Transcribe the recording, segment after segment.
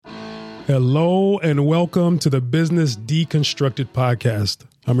Hello and welcome to the Business Deconstructed podcast.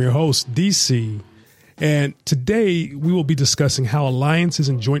 I'm your host, DC, and today we will be discussing how alliances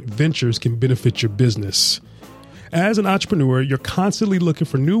and joint ventures can benefit your business. As an entrepreneur, you're constantly looking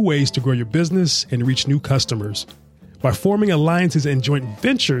for new ways to grow your business and reach new customers. By forming alliances and joint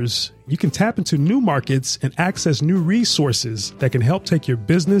ventures, you can tap into new markets and access new resources that can help take your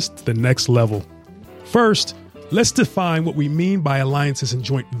business to the next level. First, let's define what we mean by alliances and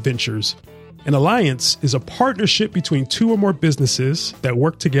joint ventures. An alliance is a partnership between two or more businesses that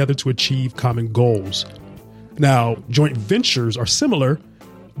work together to achieve common goals. Now, joint ventures are similar,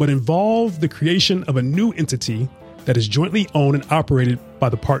 but involve the creation of a new entity that is jointly owned and operated by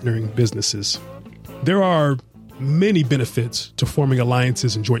the partnering businesses. There are many benefits to forming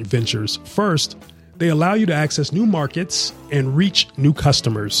alliances and joint ventures. First, they allow you to access new markets and reach new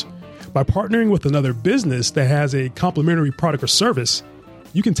customers. By partnering with another business that has a complementary product or service,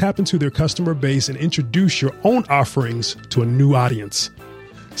 you can tap into their customer base and introduce your own offerings to a new audience.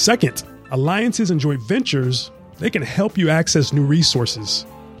 Second, alliances and joint ventures, they can help you access new resources.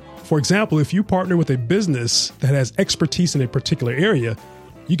 For example, if you partner with a business that has expertise in a particular area,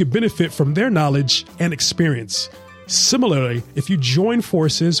 you can benefit from their knowledge and experience. Similarly, if you join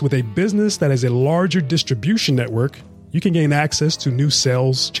forces with a business that has a larger distribution network, you can gain access to new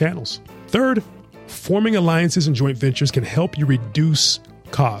sales channels. Third, forming alliances and joint ventures can help you reduce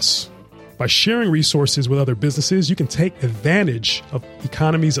costs. By sharing resources with other businesses, you can take advantage of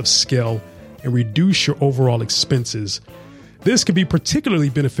economies of scale and reduce your overall expenses. This can be particularly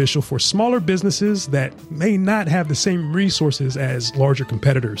beneficial for smaller businesses that may not have the same resources as larger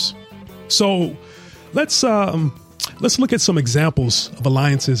competitors. So let's look at some examples of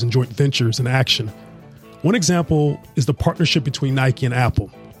alliances and joint ventures in action. One example is the partnership between Nike and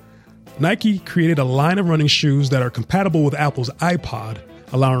Apple. Nike created a line of running shoes that are compatible with Apple's iPod,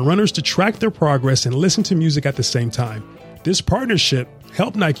 allowing runners to track their progress and listen to music at the same time. This partnership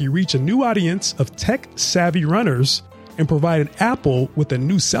helped Nike reach a new audience of tech-savvy runners and provided Apple with a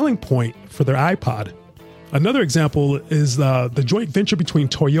new selling point for their iPod. Another example is the joint venture between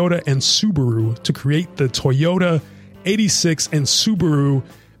Toyota and Subaru to create the Toyota 86 and Subaru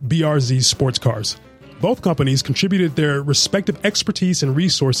BRZ sports cars. Both companies contributed their respective expertise and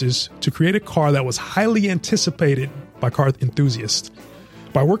resources to create a car that was highly anticipated by car enthusiasts.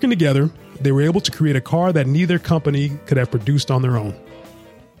 By working together, they were able to create a car that neither company could have produced on their own.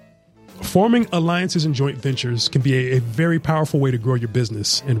 Forming alliances and joint ventures can be a very powerful way to grow your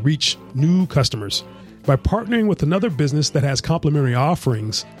business and reach new customers. By partnering with another business that has complementary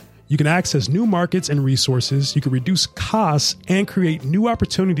offerings, you can access new markets and resources, you can reduce costs, and create new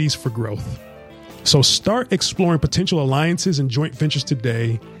opportunities for growth. So start exploring potential alliances and joint ventures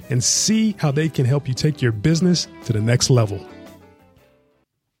today and see how they can help you take your business to the next level.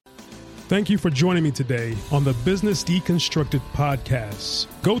 Thank you for joining me today on the Business Deconstructed podcast.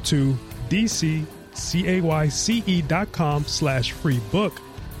 Go to dccayce.com/free book.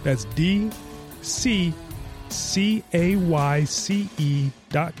 That's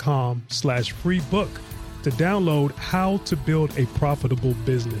dccayce.com/free book to download How to Build a Profitable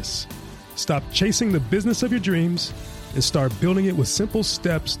Business. Stop chasing the business of your dreams and start building it with simple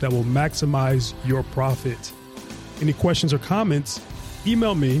steps that will maximize your profit. Any questions or comments,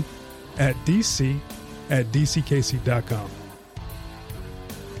 email me at dc@dccayce.com.